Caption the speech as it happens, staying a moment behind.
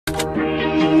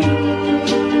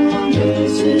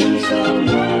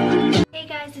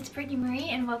Brittany Marie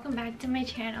and welcome back to my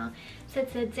channel. So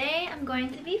today I'm going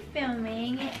to be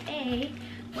filming a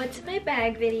what's in my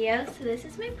bag video. So this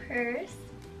is my purse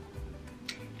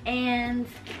and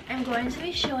I'm going to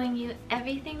be showing you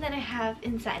everything that I have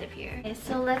inside of here. Okay,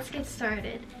 so let's get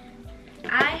started.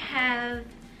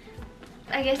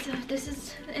 I guess this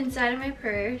is inside of my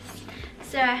purse.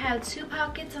 So I have two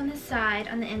pockets on the side,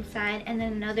 on the inside, and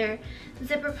then another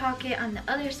zipper pocket on the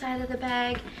other side of the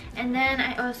bag. And then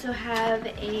I also have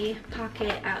a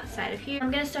pocket outside of here.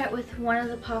 I'm gonna start with one of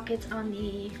the pockets on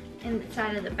the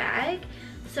inside of the bag.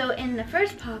 So in the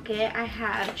first pocket, I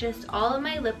have just all of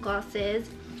my lip glosses.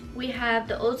 We have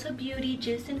the Ulta Beauty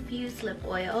Juice Infused Lip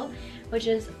Oil, which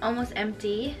is almost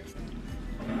empty.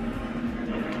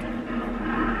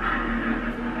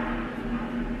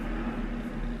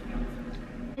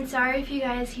 And sorry if you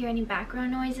guys hear any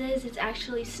background noises. It's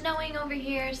actually snowing over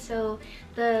here, so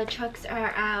the trucks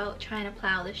are out trying to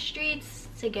plow the streets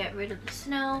to get rid of the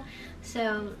snow.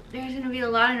 So there's gonna be a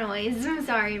lot of noise. I'm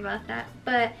sorry about that.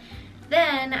 But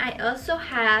then I also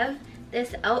have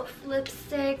this e.l.f.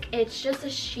 lipstick. It's just a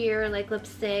sheer like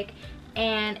lipstick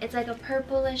and it's like a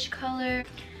purplish color.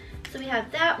 So we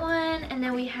have that one, and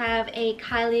then we have a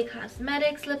Kylie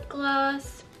Cosmetics lip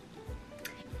gloss.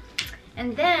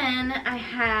 And then I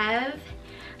have,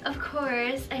 of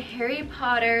course, a Harry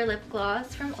Potter lip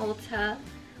gloss from Ulta.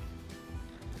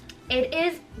 It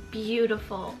is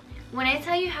beautiful. When I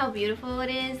tell you how beautiful it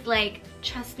is, like,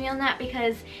 trust me on that,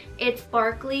 because it's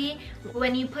sparkly.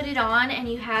 When you put it on and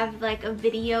you have like a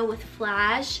video with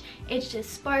flash, it's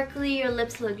just sparkly, your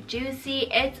lips look juicy.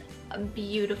 It's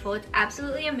beautiful. It's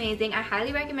absolutely amazing. I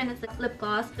highly recommend this lip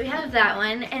gloss. We have that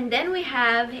one, and then we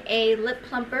have a lip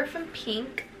plumper from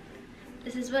Pink.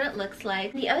 This is what it looks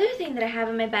like. The other thing that I have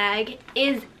in my bag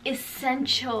is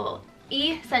essential,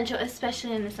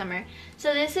 especially in the summer.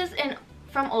 So this is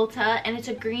from Ulta, and it's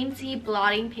a green tea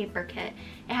blotting paper kit.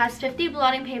 It has 50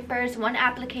 blotting papers, 1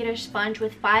 applicator sponge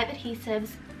with 5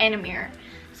 adhesives, and a mirror.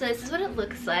 So this is what it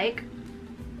looks like.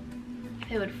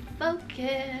 If it would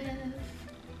focus.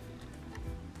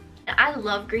 I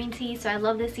love green tea, so I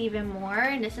love this even more.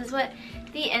 And this is what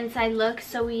the inside looks.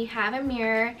 So we have a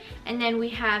mirror, and then we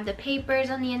have the papers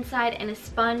on the inside and a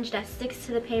sponge that sticks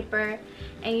to the paper,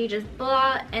 and you just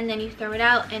blot and then you throw it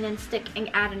out and then stick and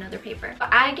add another paper.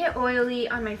 I get oily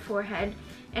on my forehead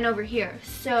and over here,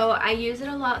 so I use it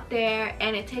a lot there,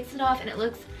 and it takes it off and it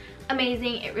looks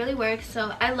amazing. It really works,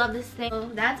 so I love this thing. So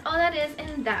that's all that is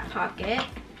in that pocket.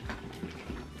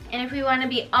 And if we want to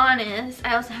be honest,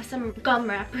 I also have some gum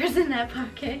wrappers in that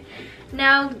pocket.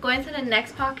 Now, going to the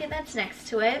next pocket that's next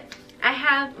to it, I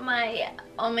have my,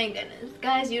 oh my goodness,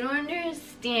 guys, you don't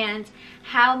understand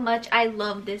how much I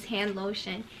love this hand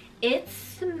lotion. It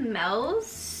smells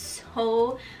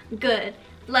so good.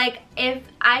 Like, if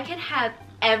I could have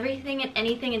everything and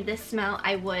anything in this smell,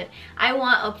 I would. I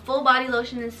want a full body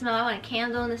lotion in this smell, I want a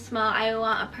candle in this smell, I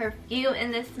want a perfume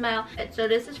in this smell. So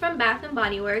this is from Bath &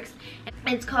 Body Works.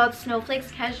 It's called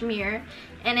Snowflakes Cashmere,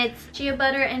 and it's shea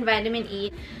butter and vitamin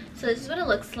E. So this is what it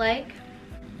looks like.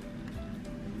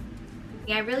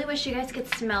 Yeah, I really wish you guys could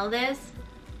smell this.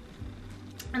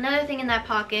 Another thing in that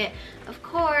pocket, of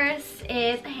course,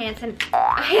 is a hand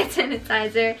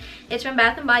sanitizer. It's from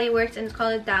Bath & Body Works, and it's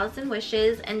called 1,000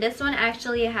 Wishes. And this one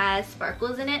actually has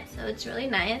sparkles in it, so it's really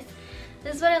nice.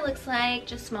 This is what it looks like,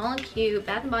 just small and cute.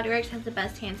 Bath & Body Works has the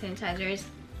best hand sanitizers.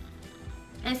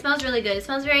 And it smells really good. It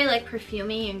smells very like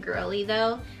perfumey and girly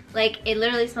though. Like, it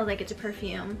literally smells like it's a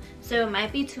perfume. So it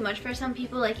might be too much for some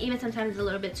people. Like, even sometimes it's a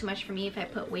little bit too much for me if I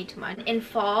put way too much. In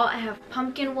fall, I have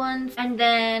pumpkin ones, and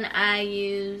then I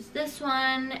use this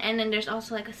one, and then there's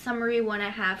also like a summery one I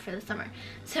have for the summer.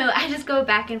 So I just go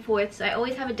back and forth. So I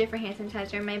always have a different hand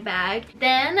sanitizer in my bag.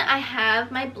 Then I have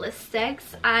my Bliss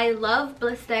Sticks. I love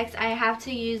Bliss Sticks. I have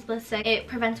to use Bliss Sticks. It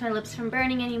prevents my lips from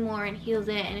burning anymore and heals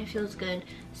it, and it feels good.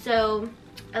 So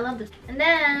I love this. And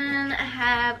then I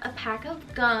have a pack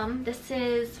of gum. This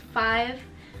is the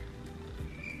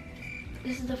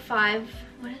 5,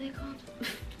 what are they called?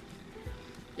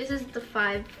 This is the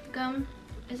 5 gum.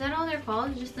 Is that all they're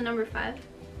called? Just the number 5?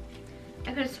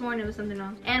 I could have sworn it was something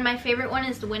else. And my favorite one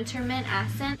is the Winter Mint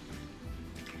Accent.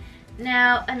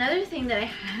 Now, another thing that I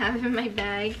have in my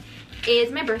bag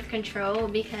is my birth control,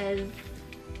 because,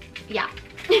 yeah.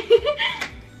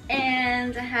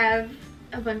 And I have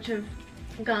a bunch of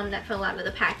gum that fell out of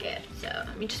the packet, so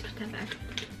let me just put that back.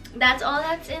 That's all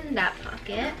that's in that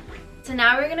pocket. So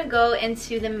now we're gonna go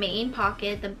into the main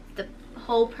pocket, the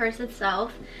whole purse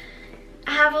itself.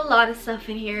 I have a lot of stuff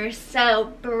in here,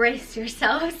 so brace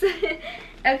yourselves.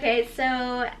 Okay, so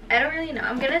I don't really know.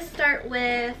 I'm gonna start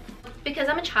with, because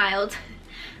I'm a child,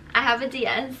 I have a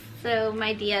DS, so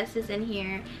my DS is in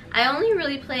here. I only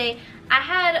really play, I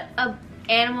had a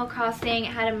Animal Crossing,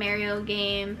 I had a Mario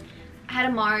game, I had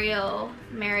a Mario.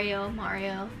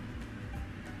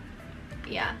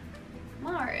 Yeah,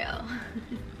 Mario.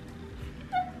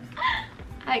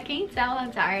 I can't tell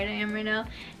how tired I am right now.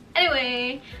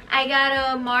 Anyway, I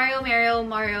got a Mario.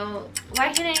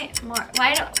 Why can't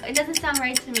it doesn't sound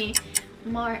right to me.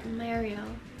 Mario.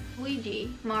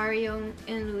 Luigi. Mario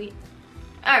and Luigi.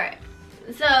 Alright,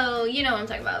 so you know what I'm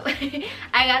talking about.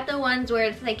 I got the ones where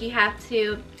it's like you have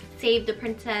to save the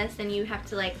princess and you have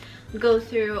to like go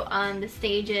through the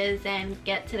stages and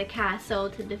get to the castle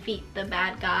to defeat the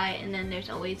bad guy, and then there's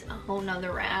always a whole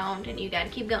nother round and you gotta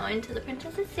keep going till the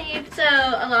princess is saved. So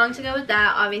along to go with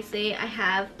that, obviously I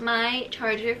have my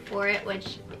charger for it,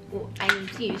 which I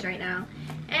need to use right now,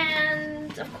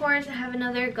 and of course I have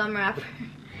another gum wrapper.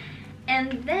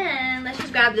 And then let's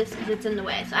just grab this because it's in the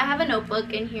way. So I have a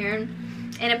notebook in here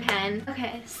and a pen.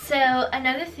 Okay, so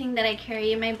another thing that I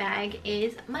carry in my bag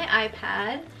is my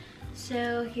iPad.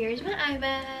 So here's my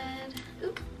iPad.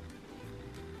 Oop.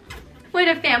 When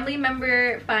a family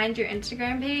member finds your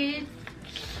Instagram page.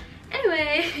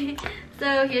 Anyway,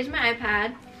 so here's my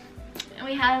iPad. And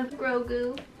we have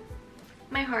Grogu,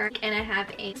 my heart, and I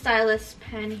have a stylus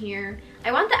pen here.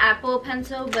 I want the Apple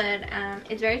pencil, but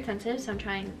it's very expensive, so I'm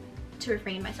trying to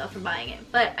refrain myself from buying it.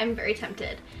 But I'm very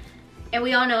tempted. And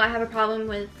we all know I have a problem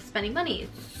with spending money,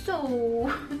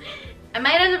 so I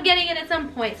might end up getting it at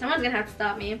some point. Someone's gonna have to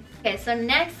stop me. Okay, so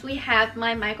next we have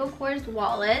my Michael Kors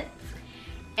wallet,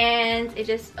 and it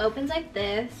just opens like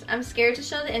this. I'm scared to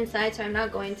show the inside, so I'm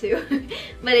not going to.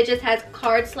 But it just has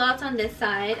card slots on this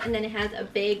side, and then it has a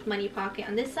big money pocket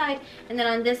on this side, and then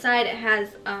on this side it has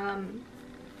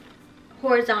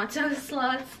horizontal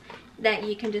slots that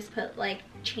you can just put like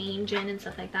change in and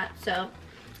stuff like that. So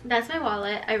that's my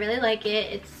wallet. I really like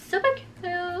it. It's super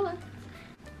cute.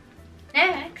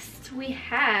 Next, we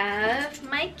have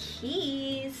my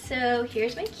keys. So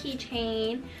here's my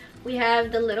keychain. We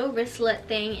have the little wristlet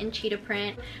thing in cheetah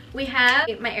print. We have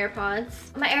my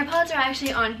AirPods. My AirPods are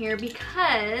actually on here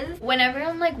because whenever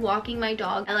I'm like walking my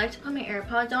dog, I like to put my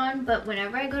AirPods on, but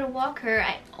whenever I go to walk her,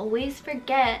 I always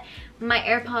forget my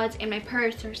AirPods in my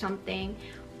purse or something,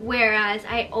 whereas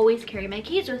I always carry my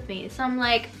keys with me. So I'm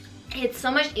like, it's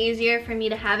so much easier for me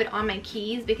to have it on my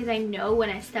keys because I know when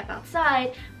I step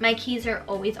outside, my keys are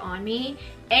always on me.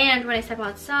 And when I step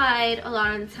outside, a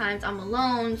lot of the times I'm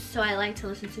alone, so I like to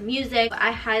listen to music.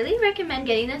 I highly recommend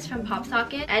getting this from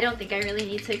PopSocket. I don't think I really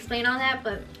need to explain all that,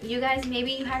 but you guys,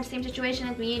 maybe you have the same situation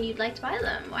as me and you'd like to buy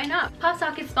them. Why not?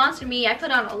 PopSocket sponsored me. I put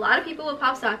on a lot of people with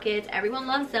PopSockets. Everyone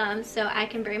loves them, so I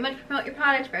can very much promote your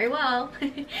product very well.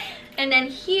 And then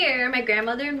here, my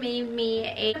grandmother made me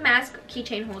a mask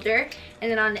keychain holder, and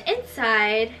then on the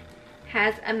inside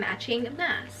has a matching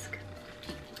mask.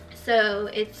 So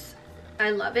I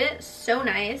love it, so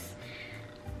nice.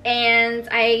 And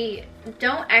I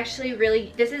don't actually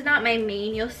really, this is not my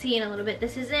main, you'll see in a little bit,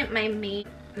 this isn't my main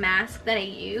mask that I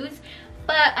use.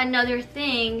 But another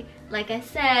thing, like I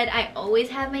said, I always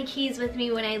have my keys with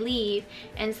me when I leave,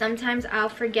 and sometimes I'll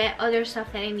forget other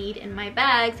stuff that I need in my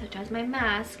bag, such as my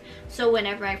mask. So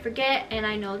whenever I forget and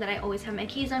I know that I always have my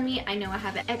keys on me, I know I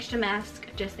have an extra mask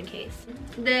just in case.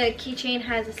 The keychain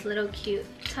has this little cute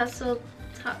tussle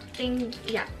top thing,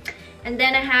 yeah. And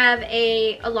then I have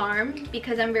a alarm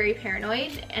because I'm very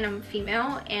paranoid and I'm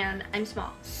female and I'm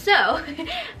small. So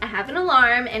I have an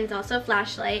alarm, and it's also a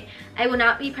flashlight. I will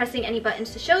not be pressing any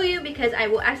buttons to show you because I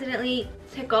will accidentally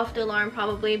tick off the alarm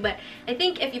probably, but I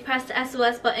think if you press the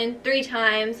SOS button 3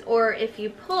 times or if you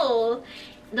pull,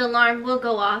 the alarm will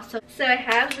go off. So I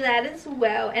have that as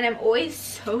well, and I'm always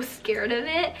so scared of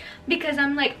it because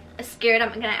I'm like scared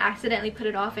I'm gonna accidentally put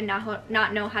it off and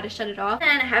not know how to shut it off.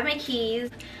 And I have my keys.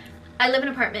 I live in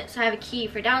an apartment, so I have a key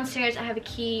for downstairs, I have a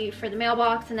key for the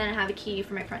mailbox, and then I have a key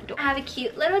for my front door. I have a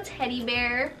cute little teddy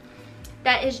bear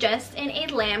that is dressed in a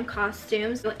lamb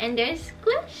costume, and there's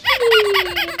squishy.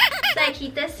 So I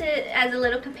keep this as a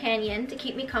little companion to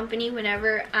keep me company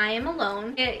whenever I am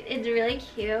alone. It's really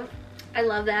cute. I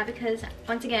love that because,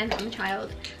 once again, I'm a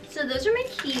child. So those are my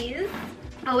keys.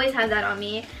 I always have that on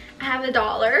me. I have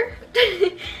 $1.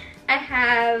 I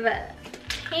have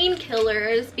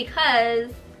painkillers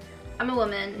because I'm a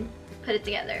woman. Put it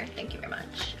together. Thank you very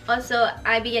much. Also,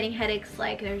 I be getting headaches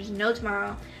like there's no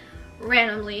tomorrow,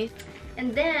 randomly.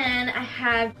 And then I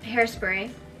have hairspray,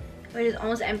 which is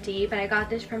almost empty, but I got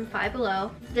this from Five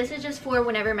Below. This is just for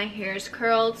whenever my hair is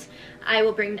curled. I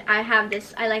have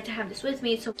this, I like to have this with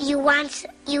me, so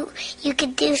you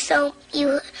could do so,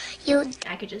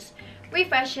 I could just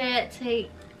refresh it to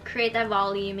create that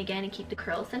volume again and keep the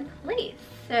curls in place.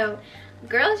 So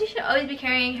girls, you should always be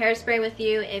carrying hairspray with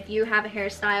you if you have a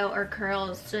hairstyle or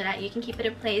curls so that you can keep it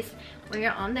in place when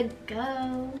you're on the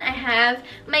go. I have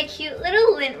my cute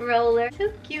little lint roller.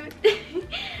 So cute.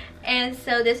 And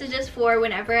so this is just for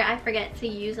whenever I forget to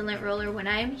use a lint roller when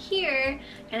I'm here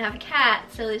and have a cat.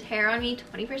 So there's hair on me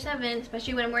 24/7,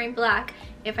 especially when I'm wearing black.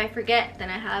 If I forget,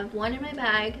 then I have one in my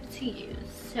bag to use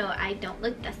so I don't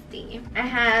look dusty. I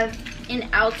have an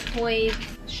Altoids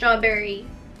strawberry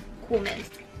cool mint.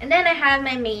 And then I have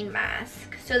my main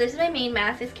mask. So this is my main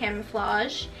mask. It's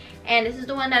camouflage. And this is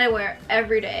the one that I wear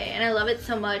every day. And I love it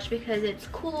so much because it's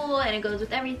cool and it goes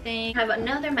with everything. I have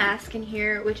another mask in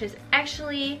here, which is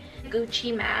actually a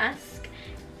Gucci mask.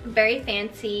 Very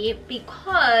fancy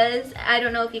because, I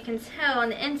don't know if you can tell on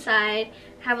the inside,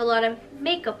 I have a lot of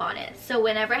makeup on it. So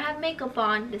whenever I have makeup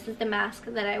on, this is the mask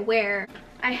that I wear.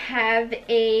 I have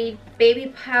a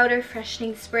baby powder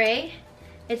freshening spray.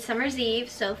 It's Summer's Eve,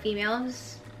 so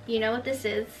females, you know what this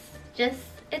is.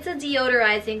 It's a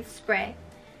deodorizing spray.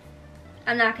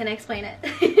 I'm not gonna explain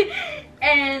it.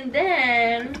 And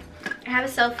then I have a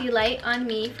selfie light on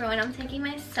me for when I'm taking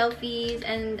my selfies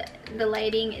and the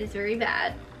lighting is very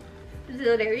bad.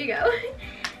 So there you go.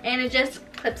 And it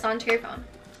just clips onto your phone.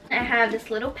 I have this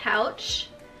little pouch,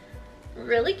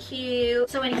 really cute.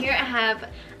 So in here I have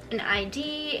an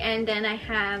ID, and then I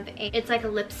have it's like a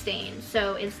lip stain.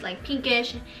 So it's like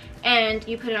pinkish and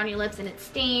you put it on your lips and it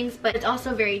stains, but it's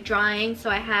also very drying. So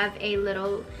I have a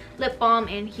little lip balm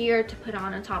in here to put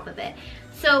on top of it.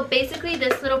 So basically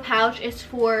this little pouch is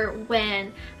for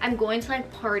when I'm going to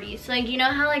like parties. So like, you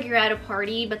know how like you're at a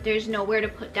party but there's nowhere to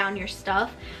put down your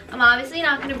stuff? I'm obviously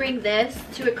not going to bring this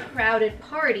to a crowded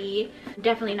party.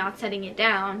 Definitely not setting it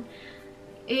down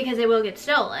because it will get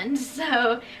stolen.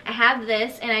 So I have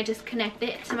this and I just connect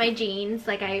it to my jeans.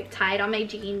 Like I tie it on my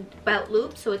jean belt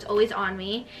loop so it's always on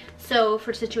me. So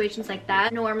for situations like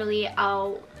that, normally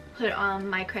I'll put on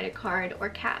my credit card or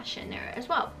cash in there as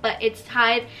well, but it's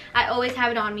tied. I always have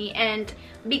it on me, and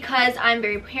because I'm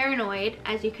very paranoid,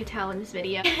 as you could tell in this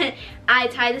video, I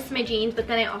tie this to my jeans, but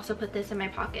then I also put this in my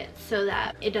pocket so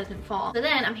that it doesn't fall. So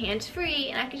then I'm hands-free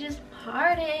and I can just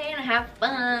party and have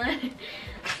fun.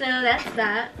 So that's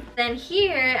that. Then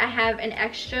here I have an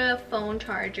extra phone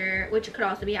charger, which could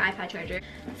also be an iPad charger.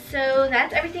 So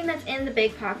that's everything that's in the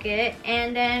big pocket.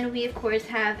 And then we of course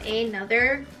have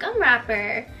another gum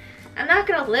wrapper. I'm not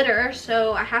gonna litter,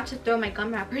 so I have to throw my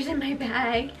gum wrappers in my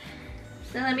bag.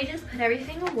 So let me just put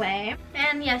everything away.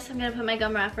 And yes, I'm gonna put my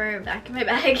gum wrapper back in my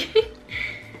bag.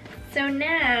 So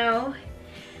now,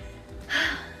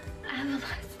 I have a lot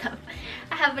of stuff.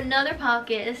 I have another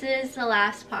pocket. This is the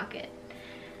last pocket.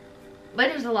 But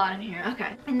there's a lot in here.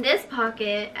 Okay. In this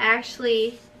pocket, I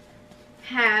actually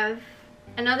have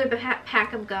another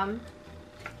pack of gum.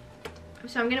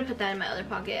 So I'm gonna put that in my other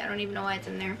pocket. I don't even know why it's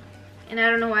in there. And I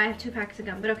don't know why I have 2 packs of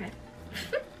gum, but okay.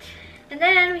 And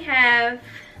then we have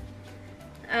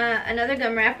another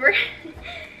gum wrapper.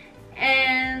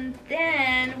 And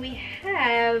then we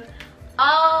have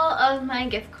all of my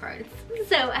gift cards.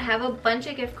 So I have a bunch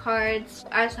of gift cards.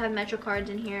 I also have Metro cards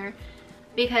in here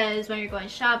because when you're going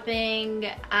shopping,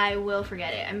 I will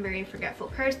forget it. I'm a very forgetful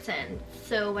person.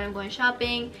 So when I'm going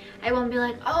shopping, I won't be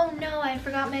like, oh no, I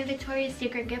forgot my Victoria's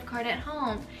Secret gift card at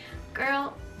home.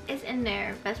 Girl, it's in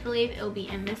there. Best believe it'll be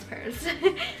in this purse.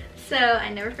 So I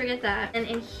never forget that. And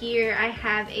in here I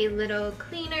have a little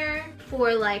cleaner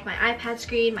for like my iPad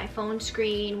screen, my phone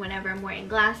screen, whenever I'm wearing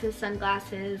glasses,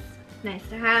 sunglasses. Nice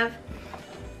to have.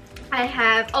 I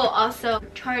have, oh, also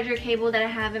charger cable that I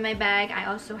have in my bag. I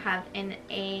also have in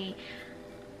a,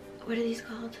 what are these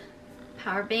called?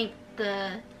 Power bank.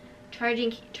 The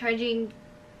charging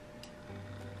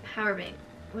power bank.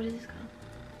 What is this called?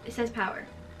 It says power.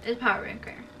 It's power bank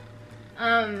right here.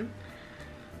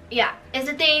 Yeah, it's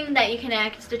a thing that you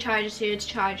connect the charger to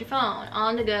charge your phone.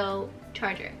 On the go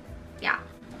charger. Yeah.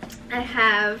 I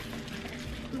have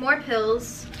more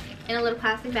pills in a little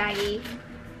plastic baggie.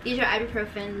 These are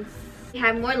ibuprofens. I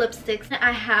have more lipsticks.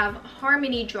 I have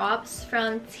Harmony drops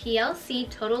from TLC,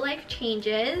 Total Life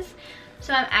Changes.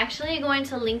 So I'm actually going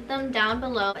to link them down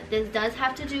below. This does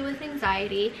have to do with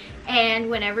anxiety,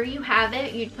 and whenever you have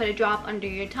it, you put a drop under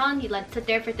your tongue, you let it sit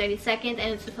there for 30 seconds,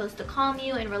 and it's supposed to calm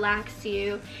you and relax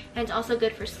you, and it's also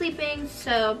good for sleeping.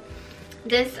 So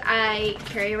this I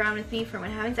carry around with me for when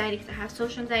I have anxiety, because I have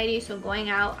social anxiety, so going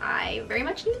out I very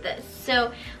much need this.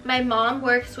 So my mom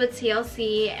works with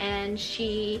TLC and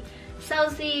she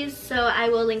sells these, so I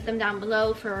will link them down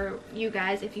below for you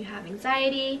guys if you have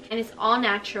anxiety, and it's all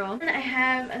natural. And I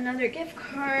have another gift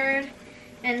card,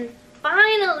 and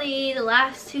finally the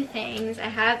last 2 things. I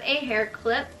have a hair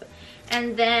clip,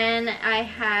 and then I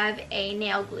have a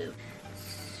nail glue.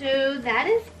 So that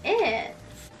is it.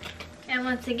 And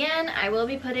once again, I will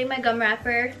be putting my gum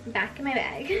wrapper back in my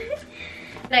bag.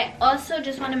 But I also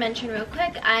just want to mention real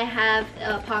quick, I have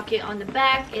a pocket on the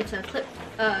back. It's a clip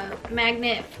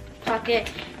magnet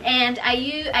pocket, and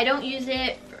I don't use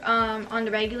it on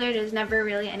the regular. There's never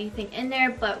really anything in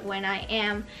there, but when I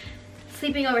am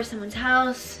sleeping over someone's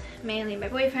house, mainly my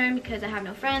boyfriend because I have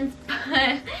no friends,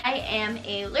 but I am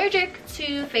allergic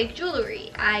to fake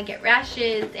jewelry. I get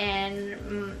rashes and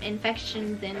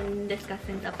infections and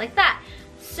disgusting stuff like that.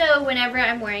 So whenever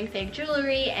I'm wearing fake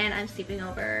jewelry and I'm sleeping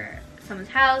over someone's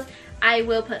house, I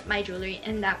will put my jewelry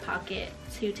in that pocket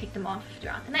to take them off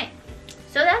throughout the night.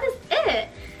 So that is it.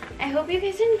 I hope you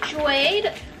guys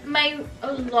enjoyed my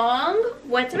long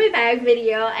what's in my bag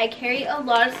video. I carry a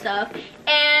lot of stuff,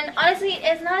 and honestly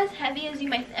it's not as heavy as you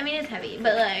might I mean, it's heavy,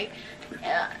 but like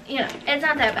you know, it's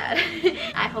not that bad.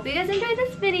 I hope you guys enjoyed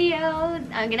this video.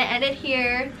 I'm gonna end it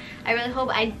here. I really hope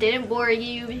I didn't bore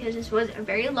you because this was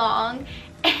very long.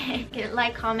 Get a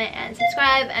like, comment, and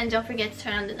subscribe, and don't forget to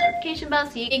turn on the notification bell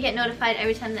so you can get notified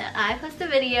every time that I post a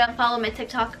video. Follow my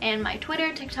TikTok and my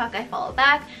Twitter. TikTok I follow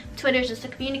back. Twitter is just to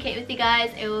communicate with you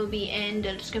guys. It will be in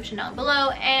the description down below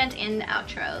and in the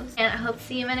outros. And I hope to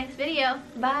see you in my next video.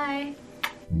 Bye.